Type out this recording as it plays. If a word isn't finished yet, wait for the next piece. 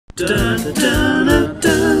Dun, dun, dun,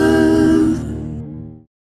 dun.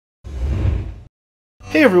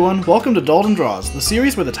 Hey everyone, welcome to Dalton Draws, the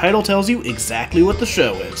series where the title tells you exactly what the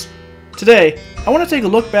show is. Today, I want to take a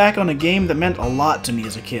look back on a game that meant a lot to me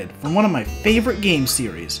as a kid, from one of my favorite game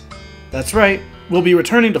series. That's right, we'll be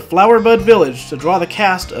returning to Flowerbud Village to draw the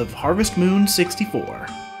cast of Harvest Moon 64.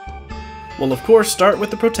 We'll of course start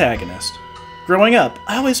with the protagonist. Growing up,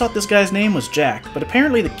 I always thought this guy's name was Jack, but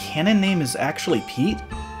apparently the canon name is actually Pete.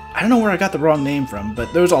 I don't know where I got the wrong name from,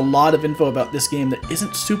 but there's a lot of info about this game that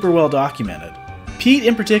isn't super well documented. Pete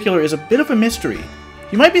in particular is a bit of a mystery.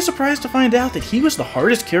 You might be surprised to find out that he was the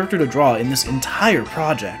hardest character to draw in this entire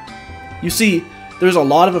project. You see, there's a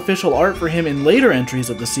lot of official art for him in later entries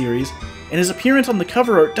of the series, and his appearance on the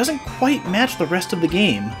cover art doesn't quite match the rest of the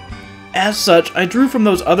game. As such, I drew from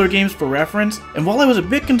those other games for reference, and while I was a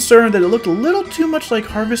bit concerned that it looked a little too much like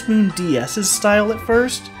Harvest Moon DS's style at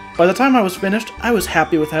first, by the time I was finished, I was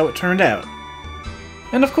happy with how it turned out.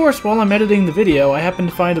 And of course, while I'm editing the video, I happened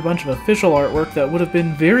to find a bunch of official artwork that would have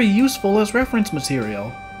been very useful as reference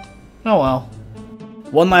material. Oh well.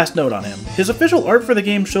 One last note on him. His official art for the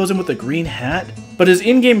game shows him with a green hat, but his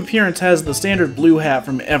in-game appearance has the standard blue hat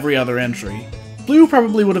from every other entry. Blue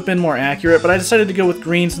probably would have been more accurate, but I decided to go with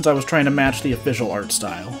green since I was trying to match the official art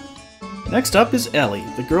style. Next up is Elli,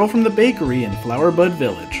 the girl from the bakery in Flowerbud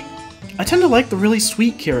Village. I tend to like the really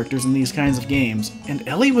sweet characters in these kinds of games, and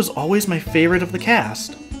Elli was always my favorite of the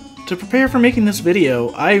cast. To prepare for making this video,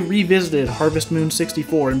 I revisited Harvest Moon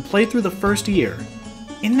 64 and played through the first year.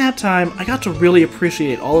 In that time, I got to really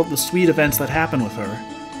appreciate all of the sweet events that happen with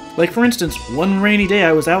her. Like for instance, one rainy day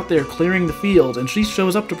I was out there clearing the field and she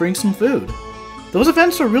shows up to bring some food. Those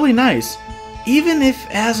events are really nice, even if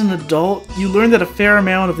as an adult, you learn that a fair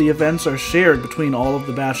amount of the events are shared between all of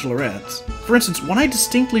the bachelorettes. For instance, one I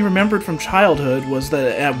distinctly remembered from childhood was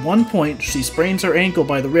that at one point she sprains her ankle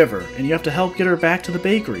by the river, and you have to help get her back to the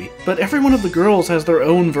bakery. But every one of the girls has their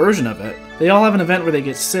own version of it. They all have an event where they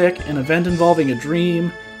get sick, an event involving a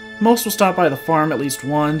dream, most will stop by the farm at least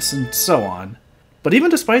once, and so on. But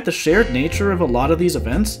even despite the shared nature of a lot of these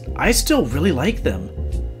events, I still really like them.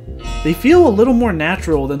 They feel a little more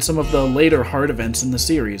natural than some of the later hard events in the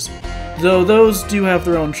series, though those do have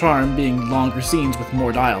their own charm, being longer scenes with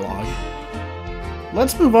more dialogue.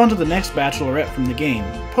 Let's move on to the next bachelorette from the game,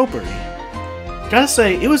 Popuri. Gotta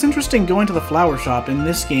say, it was interesting going to the flower shop in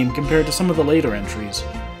this game compared to some of the later entries.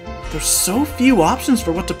 There's so few options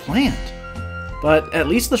for what to plant. But at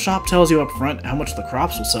least the shop tells you up front how much the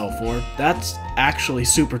crops will sell for. That's actually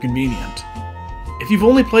super convenient. If you've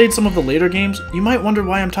only played some of the later games, you might wonder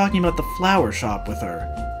why I'm talking about the flower shop with her.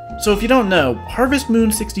 So if you don't know, Harvest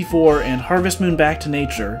Moon 64 and Harvest Moon Back to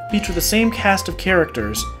Nature feature the same cast of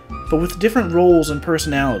characters, but with different roles and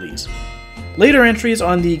personalities. Later entries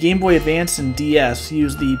on the Game Boy Advance and DS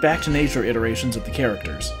use the Back to Nature iterations of the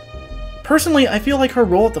characters. Personally, I feel like her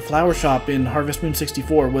role at the flower shop in Harvest Moon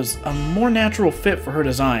 64 was a more natural fit for her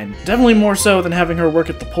design, definitely more so than having her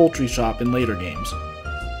work at the poultry shop in later games.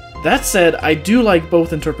 That said, I do like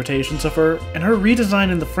both interpretations of her, and her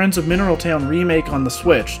redesign in the Friends of Mineral Town remake on the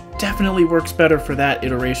Switch definitely works better for that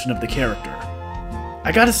iteration of the character.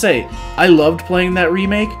 I gotta say, I loved playing that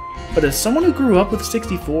remake, but as someone who grew up with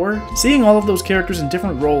 64, seeing all of those characters in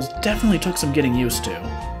different roles definitely took some getting used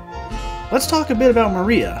to. Let's talk a bit about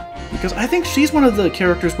Maria, because I think she's one of the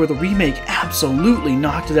characters where the remake absolutely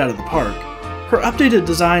knocked it out of the park. Her updated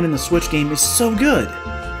design in the Switch game is so good.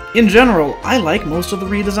 In general, I like most of the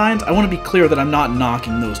redesigns. I want to be clear that I'm not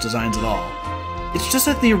knocking those designs at all. It's just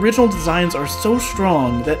that the original designs are so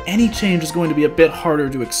strong that any change is going to be a bit harder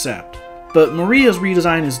to accept. But Maria's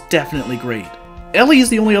redesign is definitely great. Elli is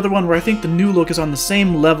the only other one where I think the new look is on the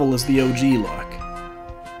same level as the OG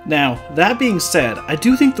look. Now, that being said, I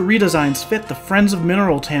do think the redesigns fit the Friends of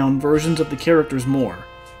Mineral Town versions of the characters more.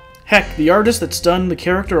 Heck, the artist that's done the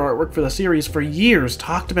character artwork for the series for years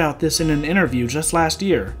talked about this in an interview just last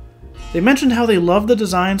year. They mentioned how they loved the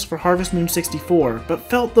designs for Harvest Moon 64, but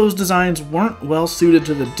felt those designs weren't well suited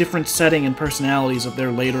to the different setting and personalities of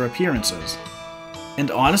their later appearances.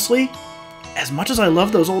 And honestly, as much as I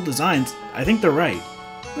love those old designs, I think they're right.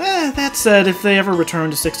 That said, if they ever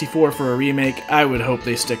return to 64 for a remake, I would hope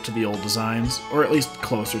they stick to the old designs, or at least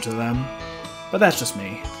closer to them. But that's just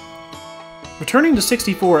me. Returning to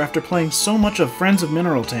 64 after playing so much of Friends of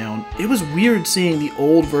Mineral Town, it was weird seeing the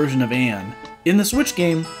old version of Anne. In the Switch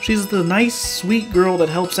game, she's the nice, sweet girl that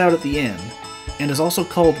helps out at the inn, and is also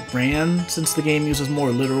called Bran since the game uses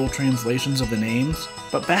more literal translations of the names.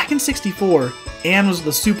 But back in 64, Anne was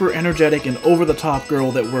the super energetic and over-the-top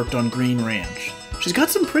girl that worked on Green Ranch. She's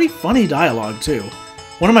got some pretty funny dialogue too.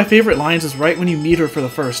 One of my favorite lines is right when you meet her for the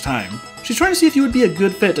first time. She's trying to see if you would be a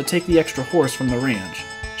good fit to take the extra horse from the ranch.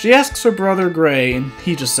 She asks her brother Gray, and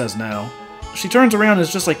he just says no. She turns around and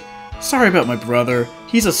is just like, "Sorry about my brother,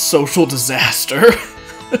 he's a social disaster."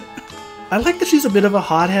 I like that she's a bit of a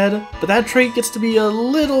hothead, but that trait gets to be a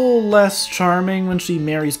little less charming when she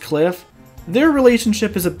marries Cliff. Their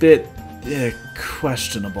relationship is a bit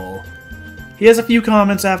questionable. He has a few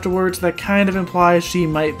comments afterwards that kind of imply she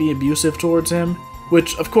might be abusive towards him,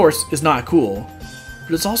 which of course is not cool,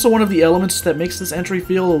 but it's also one of the elements that makes this entry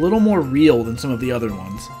feel a little more real than some of the other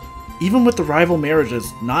ones. Even with the rival marriages,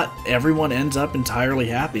 not everyone ends up entirely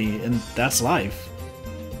happy, and that's life.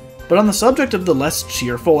 But on the subject of the less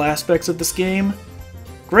cheerful aspects of this game,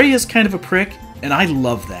 Gray is kind of a prick, and I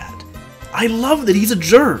love that. I love that he's a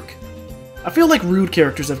jerk! I feel like rude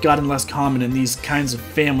characters have gotten less common in these kinds of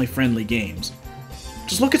family-friendly games.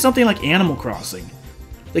 Just look at something like Animal Crossing.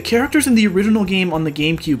 The characters in the original game on the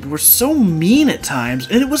GameCube were so mean at times,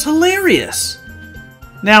 and it was hilarious!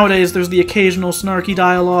 Nowadays, there's the occasional snarky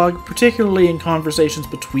dialogue, particularly in conversations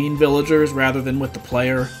between villagers rather than with the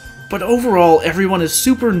player. But overall, everyone is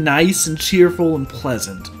super nice and cheerful and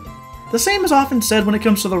pleasant. The same is often said when it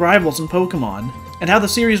comes to the rivals in Pokemon, and how the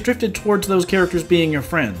series drifted towards those characters being your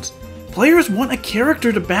friends. Players want a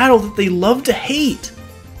character to battle that they love to hate.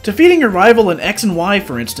 Defeating your rival in X and Y,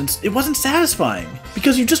 for instance, it wasn't satisfying,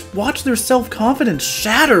 because you just watch their self-confidence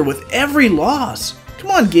shatter with every loss. Come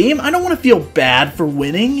on, game, I don't want to feel bad for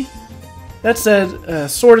winning. That said,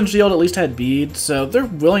 Sword and Shield at least had beads, so they're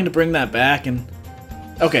willing to bring that back, and...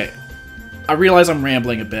 Okay, I realize I'm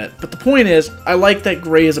rambling a bit, but the point is, I like that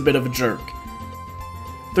Gray is a bit of a jerk.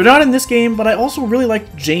 They're not in this game, but I also really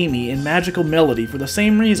like Jamie in Magical Melody for the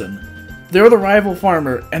same reason. They're the rival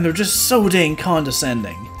farmer, and they're just so dang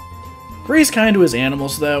condescending. Gray's kind to his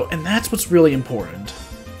animals, though, and that's what's really important.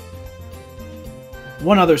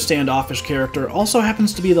 One other standoffish character also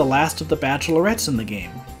happens to be the last of the bachelorettes in the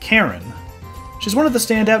game, Karen. She's one of the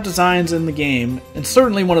standout designs in the game, and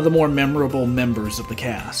certainly one of the more memorable members of the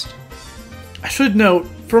cast. I should note,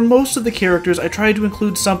 for most of the characters I tried to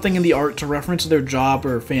include something in the art to reference their job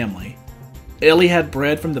or family. Elli had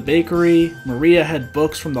bread from the bakery, Maria had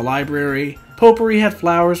books from the library, Popuri had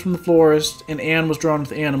flowers from the florist, and Anne was drawn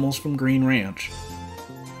with animals from Green Ranch.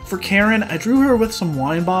 For Karen, I drew her with some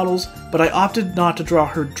wine bottles, but I opted not to draw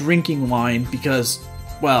her drinking wine because,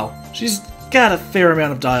 well, she's got a fair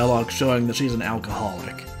amount of dialogue showing that she's an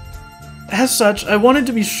alcoholic. As such, I wanted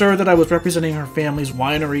to be sure that I was representing her family's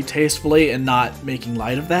winery tastefully and not making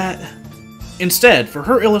light of that. Instead, for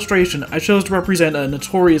her illustration, I chose to represent a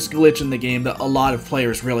notorious glitch in the game that a lot of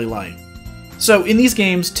players really like. So, in these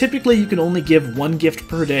games, typically you can only give one gift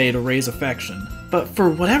per day to raise affection, but for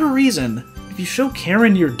whatever reason, if you show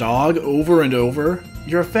Karen your dog over and over,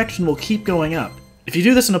 your affection will keep going up. If you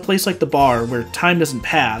do this in a place like the bar, where time doesn't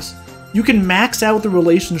pass, you can max out the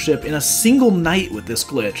relationship in a single night with this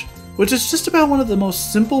glitch, which is just about one of the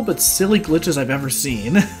most simple but silly glitches I've ever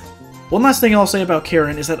seen. One last thing I'll say about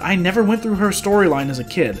Karen is that I never went through her storyline as a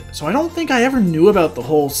kid, so I don't think I ever knew about the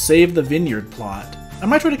whole Save the Vineyard plot. I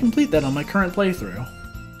might try to complete that on my current playthrough.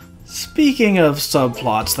 Speaking of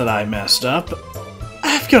subplots that I messed up,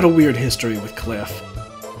 I've got a weird history with Cliff.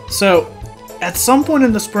 So, at some point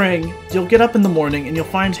in the spring, you'll get up in the morning and you'll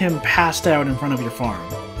find him passed out in front of your farm,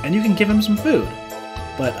 and you can give him some food.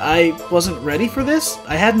 But I wasn't ready for this.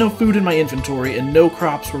 I had no food in my inventory and no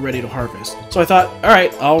crops were ready to harvest. So I thought,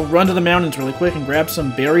 alright, I'll run to the mountains really quick and grab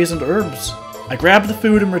some berries and herbs. I grabbed the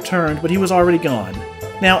food and returned, but he was already gone.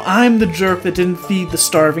 Now I'm the jerk that didn't feed the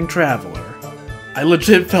starving traveler. I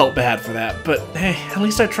legit felt bad for that, but hey, at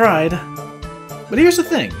least I tried. But here's the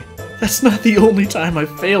thing, that's not the only time I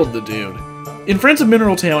failed the dude. In Friends of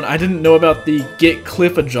Mineral Town, I didn't know about the Get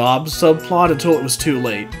Cliff a Job subplot until it was too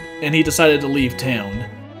late, and he decided to leave town.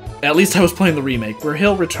 At least I was playing the remake, where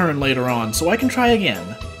he'll return later on, so I can try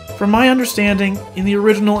again. From my understanding, in the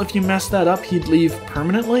original, if you mess that up, he'd leave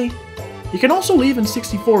permanently. He can also leave in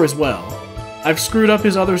 64 as well. I've screwed up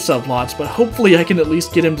his other subplots, but hopefully I can at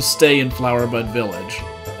least get him to stay in Flowerbud Village.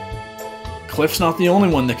 Cliff's not the only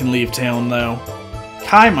one that can leave town, though.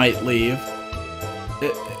 Kai might leave.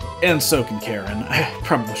 And so can Karen. I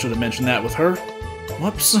probably should have mentioned that with her.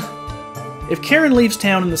 Whoops. If Karen leaves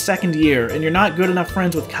town in the second year, and you're not good enough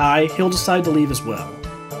friends with Kai, he'll decide to leave as well.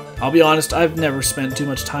 I'll be honest, I've never spent too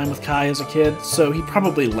much time with Kai as a kid, so he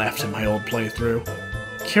probably left in my old playthrough.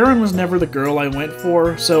 Karen was never the girl I went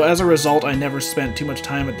for, so as a result I never spent too much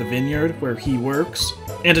time at the vineyard, where he works.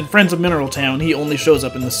 And in Friends of Mineral Town, he only shows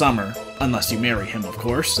up in the summer, unless you marry him, of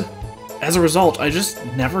course. As a result, I just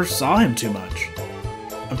never saw him too much.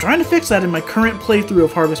 I'm trying to fix that in my current playthrough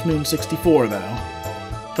of Harvest Moon 64, though.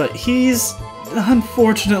 But he's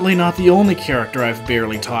unfortunately not the only character I've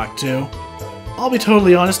barely talked to. I'll be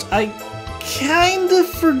totally honest, I kinda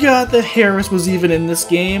forgot that Harris was even in this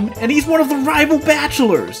game, and he's one of the rival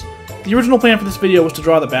bachelors! The original plan for this video was to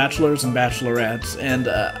draw the bachelors and bachelorettes, and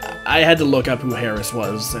I had to look up who Harris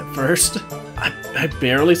was at first. I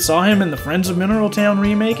barely saw him in the Friends of Mineral Town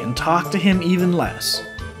remake, and talked to him even less.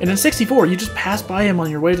 And in 64, you just pass by him on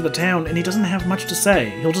your way to the town, and he doesn't have much to say.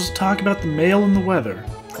 He'll just talk about the mail and the weather.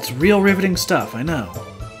 It's real riveting stuff, I know.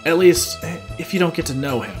 At least, if you don't get to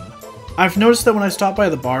know him. I've noticed that when I stop by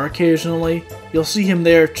the bar occasionally, you'll see him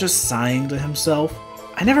there just sighing to himself.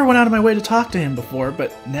 I never went out of my way to talk to him before,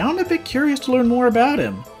 but now I'm a bit curious to learn more about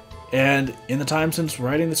him. And in the time since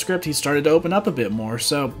writing the script, he's started to open up a bit more,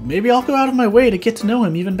 so maybe I'll go out of my way to get to know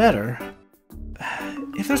him even better.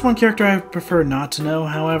 If there's one character I prefer not to know,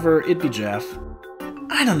 however, it'd be Jeff.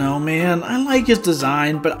 I don't know, man. I like his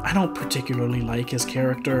design, but I don't particularly like his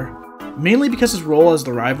character. Mainly because his role as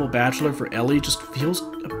the rival bachelor for Elli just feels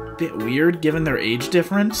a bit weird given their age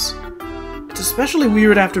difference. It's especially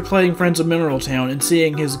weird after playing Friends of Mineral Town and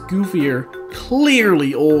seeing his goofier,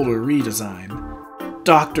 clearly older redesign.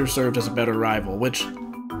 Doctor served as a better rival, which...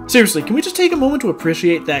 Seriously, can we just take a moment to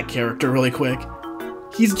appreciate that character really quick?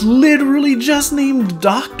 He's literally just named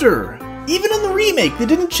Doctor! Even in the remake, they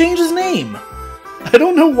didn't change his name! I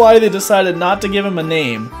don't know why they decided not to give him a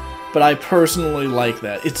name, but I personally like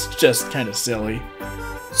that. It's just kinda silly.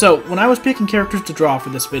 So, when I was picking characters to draw for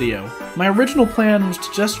this video, my original plan was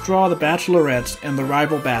to just draw the bachelorettes and the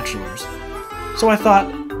rival bachelors. So I thought,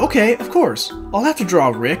 okay, of course, I'll have to draw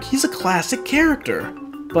Rick, he's a classic character.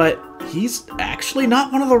 But he's actually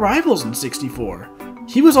not one of the rivals in 64.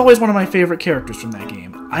 He was always one of my favorite characters from that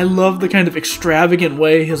game. I love the kind of extravagant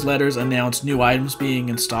way his letters announce new items being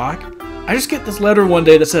in stock. I just get this letter one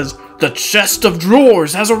day that says, "The chest of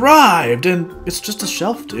drawers has arrived!" and it's just a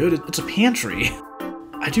shelf, dude. It's a pantry.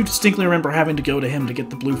 I do distinctly remember having to go to him to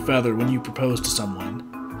get the blue feather when you propose to someone.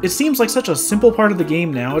 It seems like such a simple part of the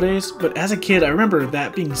game nowadays, but as a kid I remember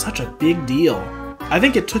that being such a big deal. I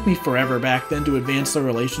think it took me forever back then to advance the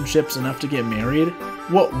relationships enough to get married.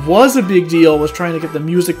 What was a big deal was trying to get the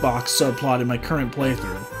music box subplot in my current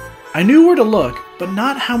playthrough. I knew where to look, but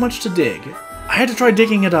not how much to dig. I had to try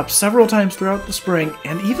digging it up several times throughout the spring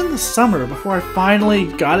and even the summer before I finally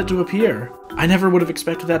got it to appear. I never would have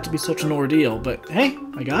expected that to be such an ordeal, but hey,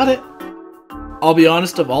 I got it. I'll be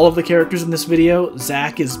honest, of all of the characters in this video,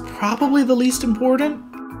 Zack is probably the least important.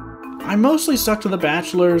 I mostly stuck to the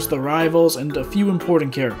bachelors, the rivals, and a few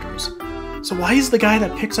important characters. So why is the guy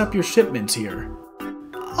that picks up your shipments here?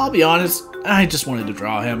 I'll be honest, I just wanted to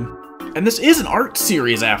draw him. And this is an art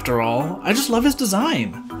series after all, I just love his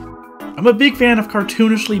design. I'm a big fan of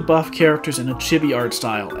cartoonishly buff characters in a chibi art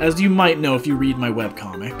style, as you might know if you read my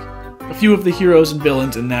webcomic. A few of the heroes and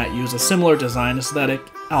villains in that use a similar design aesthetic,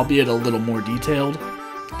 albeit a little more detailed.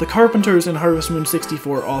 The Carpenters in Harvest Moon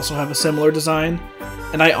 64 also have a similar design,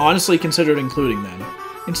 and I honestly considered including them.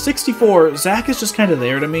 In 64, Zack is just kinda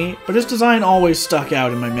there to me, but his design always stuck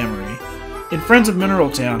out in my memory. In Friends of Mineral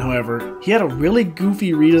Town, however, he had a really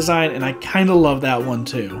goofy redesign and I kinda love that one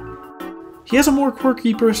too. He has a more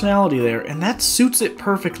quirky personality there, and that suits it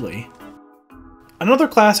perfectly. Another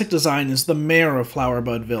classic design is the mayor of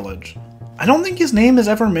Flowerbud Village. I don't think his name is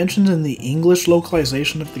ever mentioned in the English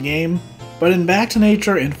localization of the game, but in Back to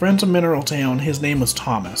Nature and Friends of Mineral Town, his name was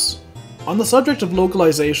Thomas. On the subject of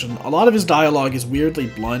localization, a lot of his dialogue is weirdly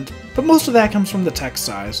blunt, but most of that comes from the text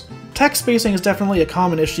size. Text spacing is definitely a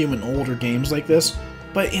common issue in older games like this,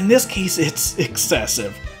 but in this case it's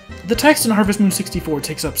excessive. The text in Harvest Moon 64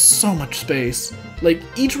 takes up so much space. Like,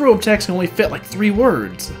 each row of text can only fit like 3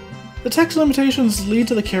 words. The text limitations lead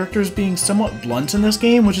to the characters being somewhat blunt in this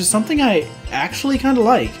game, which is something I actually kinda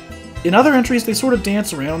like. In other entries, they sort of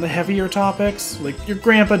dance around the heavier topics, like your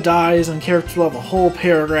grandpa dies and characters will have a whole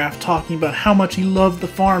paragraph talking about how much he loved the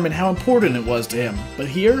farm and how important it was to him. But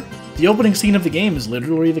here, the opening scene of the game is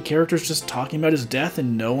literally the characters just talking about his death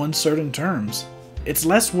in no uncertain terms. It's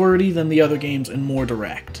less wordy than the other games and more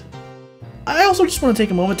direct. I also just want to take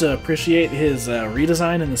a moment to appreciate his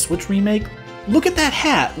redesign in the Switch remake. Look at that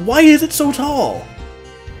hat! Why is it so tall?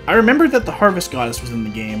 I remembered that the Harvest Goddess was in the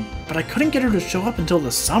game, but I couldn't get her to show up until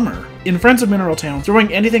the summer. In Friends of Mineral Town,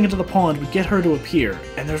 throwing anything into the pond would get her to appear,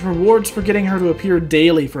 and there's rewards for getting her to appear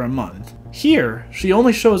daily for a month. Here, she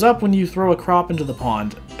only shows up when you throw a crop into the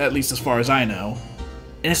pond, at least as far as I know.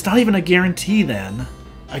 And it's not even a guarantee then.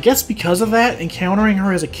 I guess because of that, encountering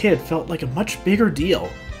her as a kid felt like a much bigger deal.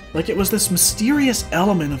 Like it was this mysterious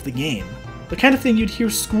element of the game. The kind of thing you'd hear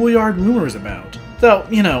schoolyard rumors about. Though,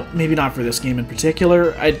 you know, maybe not for this game in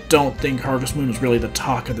particular. I don't think Harvest Moon was really the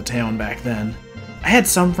talk of the town back then. I had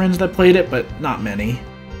some friends that played it, but not many.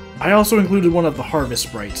 I also included one of the Harvest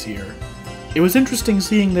sprites here. It was interesting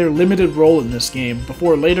seeing their limited role in this game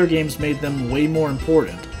before later games made them way more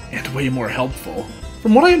important, and way more helpful.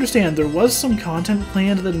 From what I understand, there was some content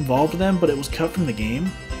planned that involved them, but it was cut from the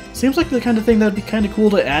game. Seems like the kind of thing that'd be kinda cool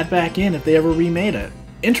to add back in if they ever remade it.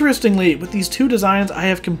 Interestingly, with these two designs, I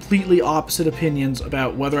have completely opposite opinions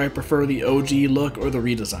about whether I prefer the OG look or the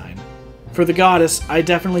redesign. For the goddess, I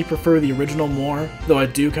definitely prefer the original more, though I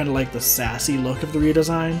do kinda like the sassy look of the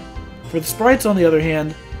redesign. For the sprites, on the other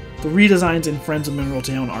hand, the redesigns in Friends of Mineral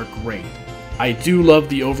Town are great. I do love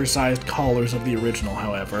the oversized collars of the original,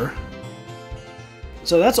 however.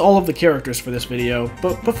 So that's all of the characters for this video,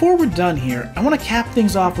 but before we're done here, I want to cap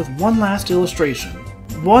things off with one last illustration.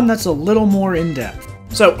 One that's a little more in-depth.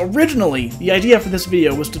 So originally, the idea for this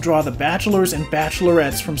video was to draw the bachelors and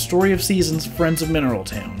bachelorettes from Story of Seasons Friends of Mineral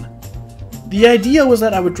Town. The idea was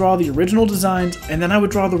that I would draw the original designs, and then I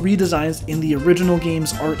would draw the redesigns in the original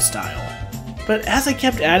game's art style. But as I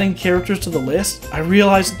kept adding characters to the list, I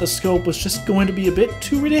realized that the scope was just going to be a bit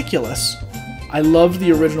too ridiculous. I loved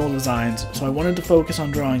the original designs, so I wanted to focus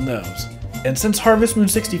on drawing those. And since Harvest Moon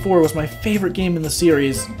 64 was my favorite game in the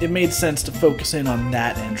series, it made sense to focus in on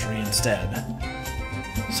that entry instead.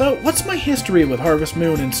 So, what's my history with Harvest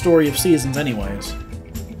Moon and Story of Seasons anyways?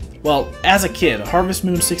 Well, as a kid, Harvest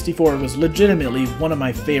Moon 64 was legitimately one of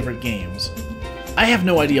my favorite games. I have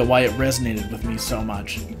no idea why it resonated with me so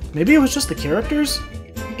much. Maybe it was just the characters?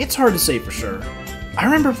 It's hard to say for sure. I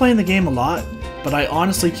remember playing the game a lot, but I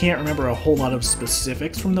honestly can't remember a whole lot of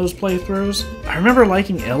specifics from those playthroughs. I remember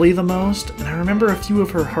liking Elli the most, and I remember a few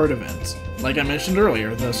of her heart events. Like I mentioned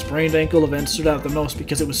earlier, the sprained ankle event stood out the most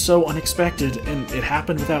because it was so unexpected and it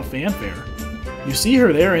happened without fanfare. You see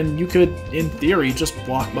her there and you could, in theory, just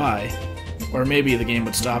walk by. Or maybe the game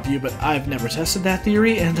would stop you, but I've never tested that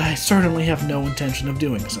theory and I certainly have no intention of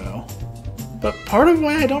doing so. But part of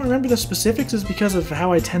why I don't remember the specifics is because of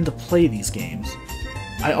how I tend to play these games.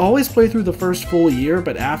 I always play through the first full year,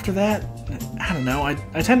 but after that, I don't know,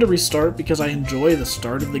 I tend to restart because I enjoy the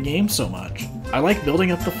start of the game so much. I like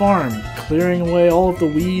building up the farm, clearing away all of the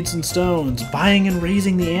weeds and stones, buying and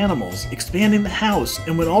raising the animals, expanding the house,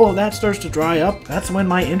 and when all of that starts to dry up, that's when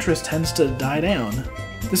my interest tends to die down.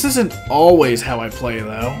 This isn't always how I play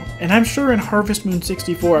though, and I'm sure in Harvest Moon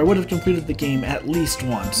 64 I would have completed the game at least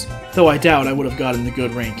once, though I doubt I would have gotten the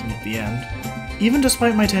good ranking at the end. Even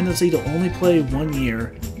despite my tendency to only play 1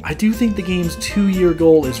 year, I do think the game's 2-year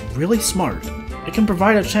goal is really smart. It can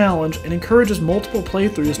provide a challenge and encourages multiple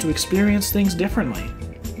playthroughs to experience things differently,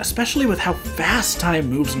 especially with how fast time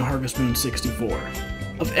moves in Harvest Moon 64.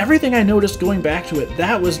 Of everything I noticed going back to it,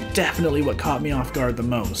 that was definitely what caught me off guard the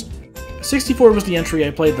most. 64 was the entry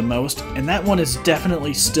I played the most, and that one is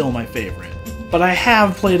definitely still my favorite. But I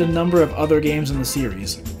have played a number of other games in the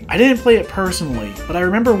series. I didn't play it personally, but I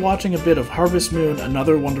remember watching a bit of Harvest Moon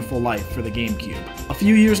Another Wonderful Life for the GameCube. A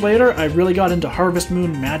few years later, I really got into Harvest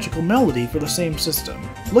Moon Magical Melody for the same system.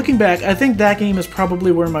 Looking back, I think that game is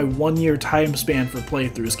probably where my 1-year time span for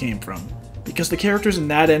playthroughs came from, because the characters in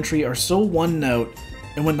that entry are so one-note,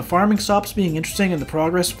 and when the farming stops being interesting and the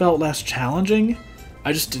progress felt less challenging,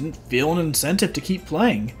 I just didn't feel an incentive to keep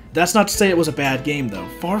playing. That's not to say it was a bad game though,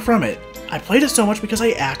 far from it. I played it so much because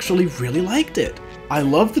I actually really liked it. I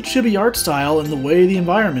loved the chibi art style and the way the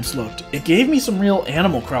environments looked. It gave me some real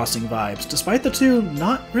Animal Crossing vibes, despite the two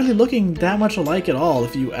not really looking that much alike at all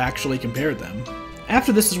if you actually compared them.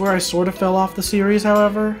 After this is where I sort of fell off the series,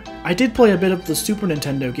 however. I did play a bit of the Super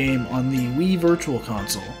Nintendo game on the Wii Virtual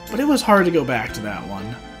Console, but it was hard to go back to that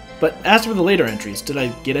one. But as for the later entries, did I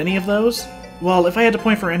get any of those? Well, if I had to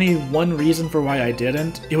point for any one reason for why I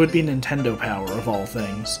didn't, it would be Nintendo Power of all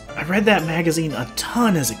things. I read that magazine a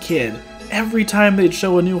ton as a kid. Every time they'd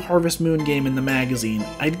show a new Harvest Moon game in the magazine,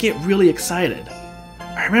 I'd get really excited.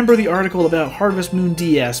 I remember the article about Harvest Moon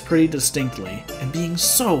DS pretty distinctly, and being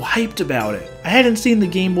so hyped about it. I hadn't seen the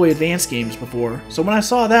Game Boy Advance games before, so when I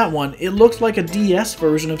saw that one, it looked like a DS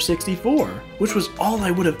version of 64, which was all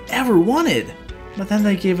I would have ever wanted. But then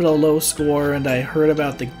they gave it a low score, and I heard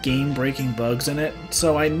about the game-breaking bugs in it,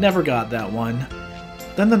 so I never got that one.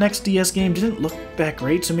 Then the next DS game didn't look that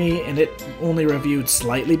great to me, and it only reviewed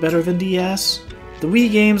slightly better than DS. The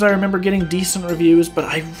Wii games I remember getting decent reviews, but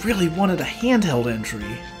I really wanted a handheld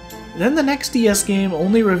entry. Then the next DS game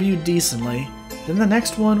only reviewed decently, then the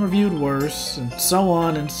next one reviewed worse, and so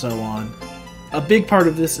on and so on. A big part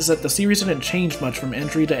of this is that the series didn't change much from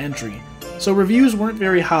entry to entry, so reviews weren't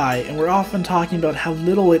very high, and we're often talking about how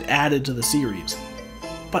little it added to the series.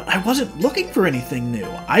 But I wasn't looking for anything new.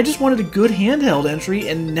 I just wanted a good handheld entry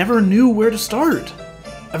and never knew where to start.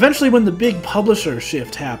 Eventually, when the big publisher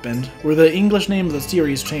shift happened, where the English name of the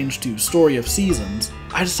series changed to Story of Seasons,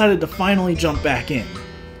 I decided to finally jump back in.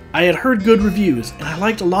 I had heard good reviews, and I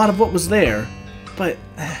liked a lot of what was there, but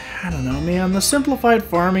I don't know, man, the simplified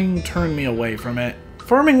farming turned me away from it.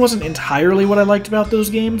 Farming wasn't entirely what I liked about those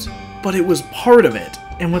games, but it was part of it,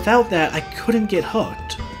 and without that, I couldn't get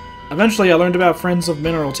hooked. Eventually, I learned about Friends of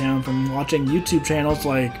Mineral Town from watching YouTube channels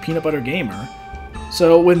like Peanut Butter Gamer.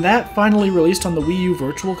 So when that finally released on the Wii U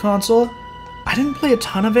Virtual Console, I didn't play a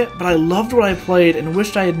ton of it, but I loved what I played and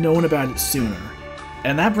wished I had known about it sooner.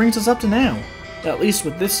 And that brings us up to now, at least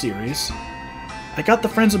with this series. I got the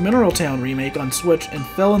Friends of Mineral Town remake on Switch and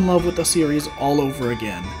fell in love with the series all over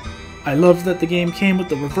again. I loved that the game came with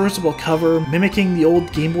the reversible cover, mimicking the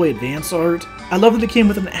old Game Boy Advance art. I loved that it came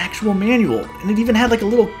with an actual manual, and it even had like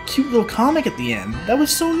a cute little comic at the end. That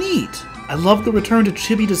was so neat! I loved the return to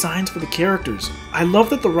chibi designs for the characters. I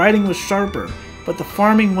loved that the writing was sharper, but the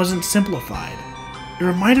farming wasn't simplified. It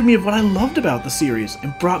reminded me of what I loved about the series,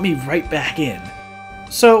 and brought me right back in.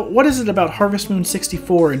 So, what is it about Harvest Moon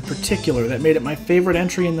 64 in particular that made it my favorite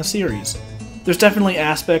entry in the series? There's definitely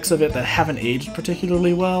aspects of it that haven't aged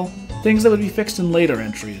particularly well, things that would be fixed in later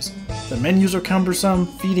entries. The menus are cumbersome,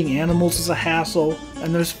 feeding animals is a hassle,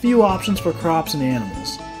 and there's few options for crops and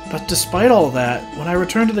animals. But despite all that, when I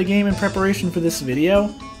returned to the game in preparation for this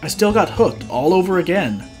video, I still got hooked all over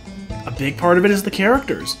again. A big part of it is the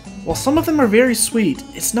characters. While some of them are very sweet,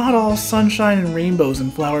 it's not all sunshine and rainbows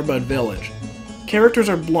in Flowerbud Village. Characters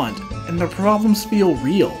are blunt, and their problems feel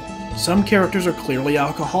real. Some characters are clearly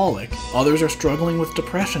alcoholic, others are struggling with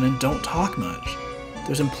depression and don't talk much.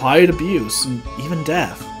 There's implied abuse, and even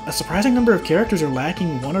death. A surprising number of characters are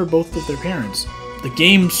lacking one or both of their parents. The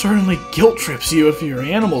game certainly guilt-trips you if your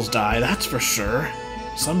animals die, that's for sure.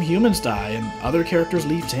 Some humans die, and other characters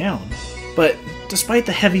leave town. But despite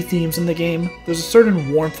the heavy themes in the game, there's a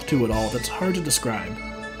certain warmth to it all that's hard to describe.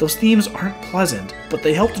 Those themes aren't pleasant, but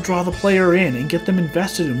they help to draw the player in and get them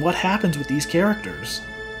invested in what happens with these characters.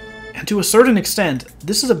 And to a certain extent,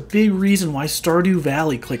 this is a big reason why Stardew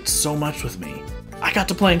Valley clicked so much with me. I got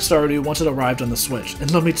to playing Stardew once it arrived on the Switch,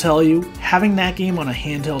 and let me tell you, having that game on a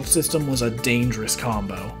handheld system was a dangerous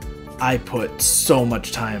combo. I put so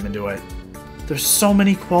much time into it. There's so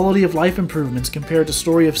many quality of life improvements compared to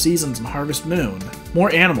Story of Seasons and Harvest Moon.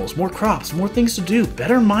 More animals, more crops, more things to do,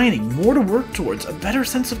 better mining, more to work towards, a better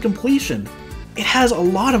sense of completion. It has a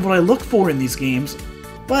lot of what I look for in these games,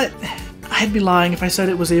 but I'd be lying if I said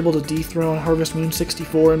it was able to dethrone Harvest Moon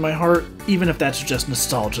 64 in my heart, even if that's just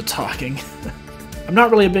nostalgia talking. I'm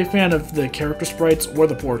not really a big fan of the character sprites or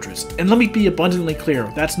the portraits, and let me be abundantly clear,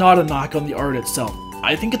 that's not a knock on the art itself.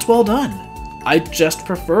 I think it's well done. I just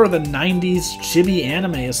prefer the 90s chibi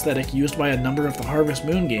anime aesthetic used by a number of the Harvest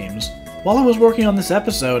Moon games. While I was working on this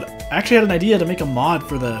episode, I actually had an idea to make a mod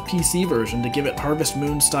for the PC version to give it Harvest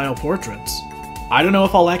Moon style portraits. I don't know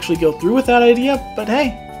if I'll actually go through with that idea, but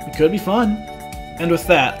hey, it could be fun. And with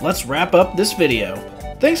that, let's wrap up this video.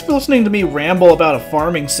 Thanks for listening to me ramble about a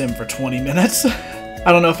farming sim for 20 minutes.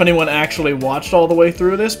 I don't know if anyone actually watched all the way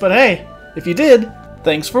through this, but hey, if you did,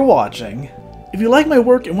 thanks for watching. If you like my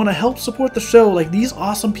work and want to help support the show like these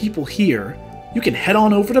awesome people here, you can head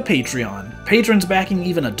on over to Patreon. Patrons backing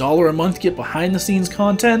even $1 a month get behind-the-scenes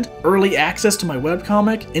content, early access to my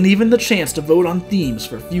webcomic, and even the chance to vote on themes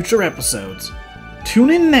for future episodes. Tune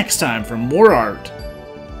in next time for more art.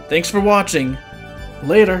 Thanks for watching.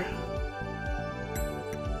 Later.